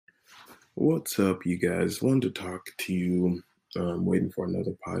What's up, you guys? Wanted to talk to you. Waiting for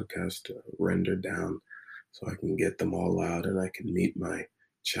another podcast to render down so I can get them all out and I can meet my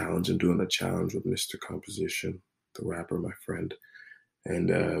challenge. I'm doing a challenge with Mr. Composition, the rapper, my friend. And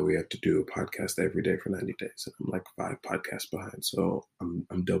we have to do a podcast every day for 90 days. And I'm like 5 podcasts behind. So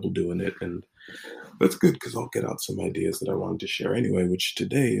I'm double doing it. And that's good because I'll get out some ideas that I wanted to share anyway, which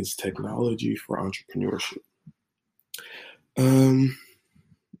today is technology for entrepreneurship. Um,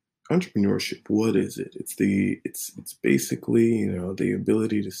 Entrepreneurship, what is it? It's basically, the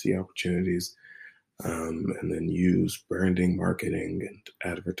ability to see opportunities, and then use branding, marketing, and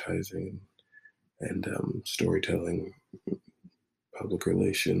advertising, and storytelling, public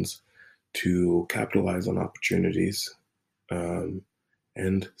relations to capitalize on opportunities, um,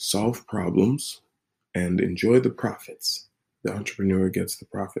 and solve problems and enjoy the profits. The entrepreneur gets the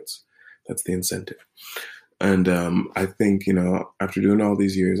profits. That's the incentive. And I think, after doing all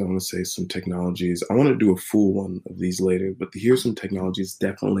these years, I want to say some technologies. I want to do a full one of these later, but here's some technologies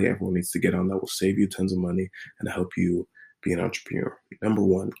definitely everyone needs to get on that will save you tons of money and help you be an entrepreneur. Number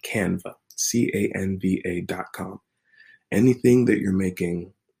one, Canva, Canva.com. Anything that you're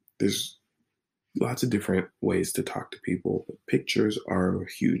making, there's lots of different ways to talk to people, but pictures are a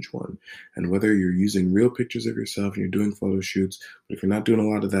huge one. And whether you're using real pictures of yourself and you're doing photo shoots, but if you're not doing a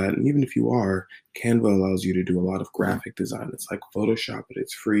lot of that, and even if you are, Canva allows you to do a lot of graphic design. It's like Photoshop, but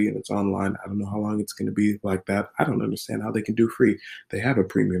it's free and it's online. I don't know how long it's going to be like that. I don't understand how they can do free. They have a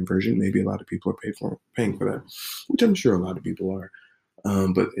premium version. Maybe a lot of people are paying for that, which I'm sure a lot of people are.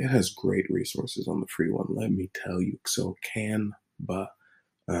 But it has great resources on the free one, let me tell you. So Canva.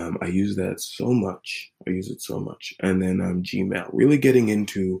 I use that so much. I use it so much. And then Gmail, really getting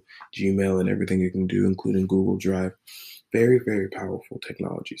into Gmail and everything you can do, including Google Drive. Very, very powerful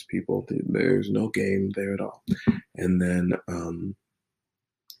technologies, people. There's no game there at all. And then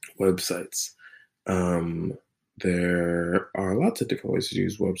websites. There are lots of different ways to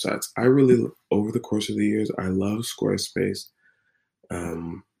use websites. Over the course of the years, I love Squarespace.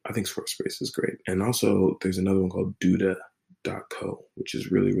 I think Squarespace is great. And also, there's another one called Duda.co, which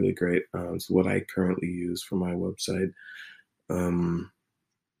is really, really great. It's what I currently use for my website.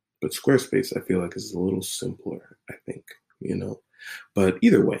 But Squarespace, I feel like, is a little simpler, I think, But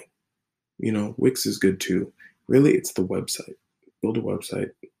either way, Wix is good too. Really, it's the website. Build a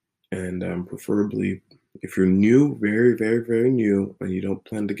website, and preferably, if you're new, very, very, very new, and you don't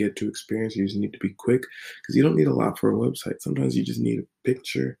plan to get too experienced, you just need to be quick because you don't need a lot for a website. Sometimes you just need a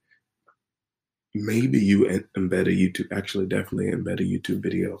picture. Maybe you definitely embed a YouTube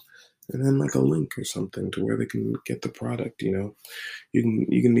video, and then like a link or something to where they can get the product. You can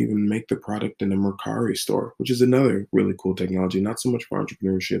even make the product in a Mercari store, which is another really cool technology. Not so much for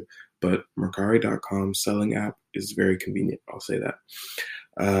entrepreneurship, but Mercari.com selling app is very convenient. I'll say that.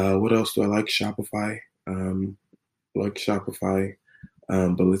 What else do I like? Shopify.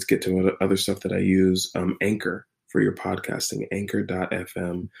 But let's get to other stuff that I use. Anchor for your podcasting,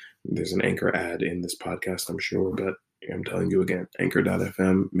 Anchor.fm. There's an Anchor ad in this podcast, I'm sure, but I'm telling you again,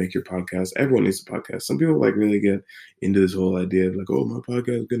 Anchor.fm, make your podcast. Everyone needs a podcast. Some people really get into this whole idea of oh, my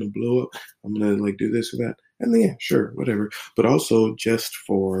podcast is going to blow up. I'm going to do this or that. And then, yeah, sure, whatever. But also just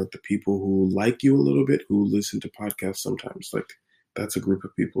for the people who like you a little bit, who listen to podcasts sometimes, that's a group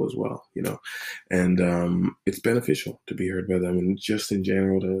of people as well, and it's beneficial to be heard by them. And just in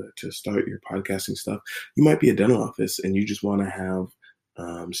general, to start your podcasting stuff, you might be a dental office and you just want to have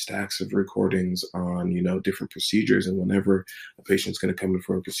stacks of recordings on, different procedures. And whenever a patient's going to come in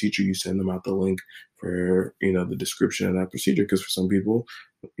for a procedure, you send them out the link for, the description of that procedure. Because for some people,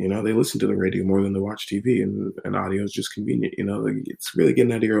 they listen to the radio more than they watch TV, and audio is just convenient. It's really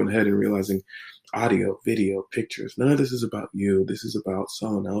getting out of your own head and realizing audio, video, pictures, none of this is about you. This is about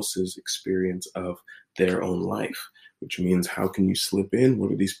someone else's experience of their own life, which means how can you slip in?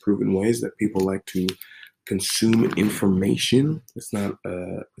 What are these proven ways that people like to consume information? It's not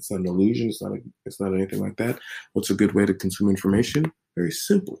an illusion. It's not anything like that. What's a good way to consume information? Very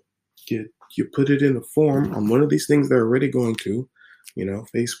simple. You put it in a form on one of these things they're already going to,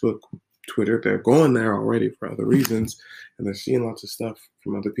 Facebook, Twitter. They're going there already for other reasons, and they're seeing lots of stuff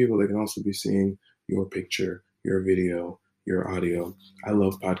from other people. They can also be seeing your picture, your video, your audio. I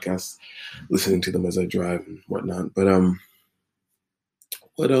love podcasts, listening to them as I drive and whatnot. But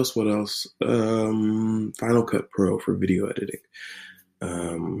what else? Final Cut Pro for video editing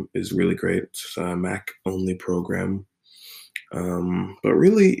is really great. It's a Mac only program. But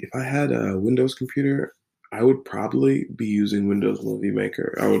really, if I had a Windows computer, I I would probably be using Windows Movie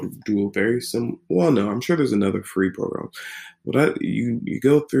Maker. I would do a very well, no, I'm sure there's another free program. But you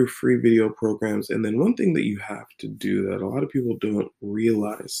go through free video programs, and then one thing that you have to do that a lot of people don't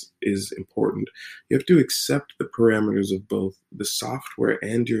realize is important. You have to accept the parameters of both the software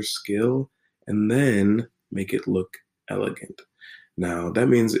and your skill, and then make it look elegant. Now, that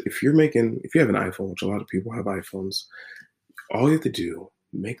means if you have an iPhone, which a lot of people have iPhones, all you have to do,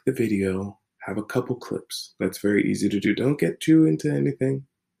 make the video, have a couple clips. That's very easy to do. Don't get too into anything.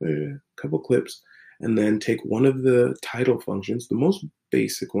 A couple clips. And then take one of the title functions, the most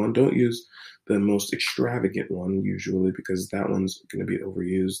basic one. Don't use the most extravagant one usually, because that one's going to be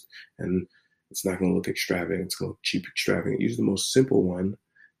overused and it's not going to look extravagant. It's going to look cheap, extravagant. Use the most simple one,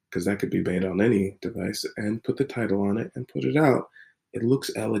 because that could be made on any device, and put the title on it and put it out. It looks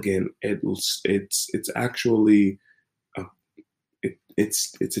elegant. It's actually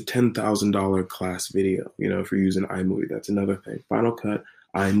it's a $10,000 class video. If you're using iMovie, that's another thing. Final Cut,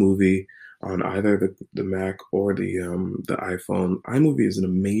 iMovie on either the Mac or the iPhone. iMovie is an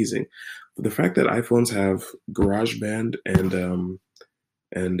amazing. But the fact that iPhones have GarageBand and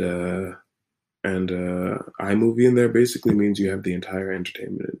iMovie in there basically means you have the entire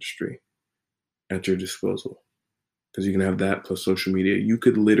entertainment industry at your disposal, because you can have that plus social media. You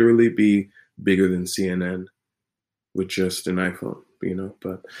could literally be bigger than CNN with just an iPhone,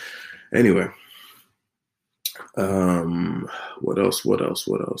 but anyway, what else? I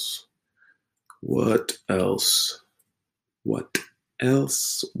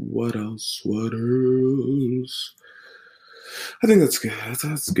think that's good.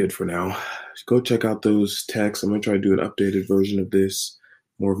 That's good for now. Go check out those texts. I'm going to try to do an updated version of this,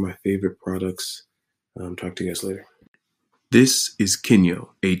 more of my favorite products. Talk to you guys later. This is Kinyo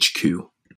HQ.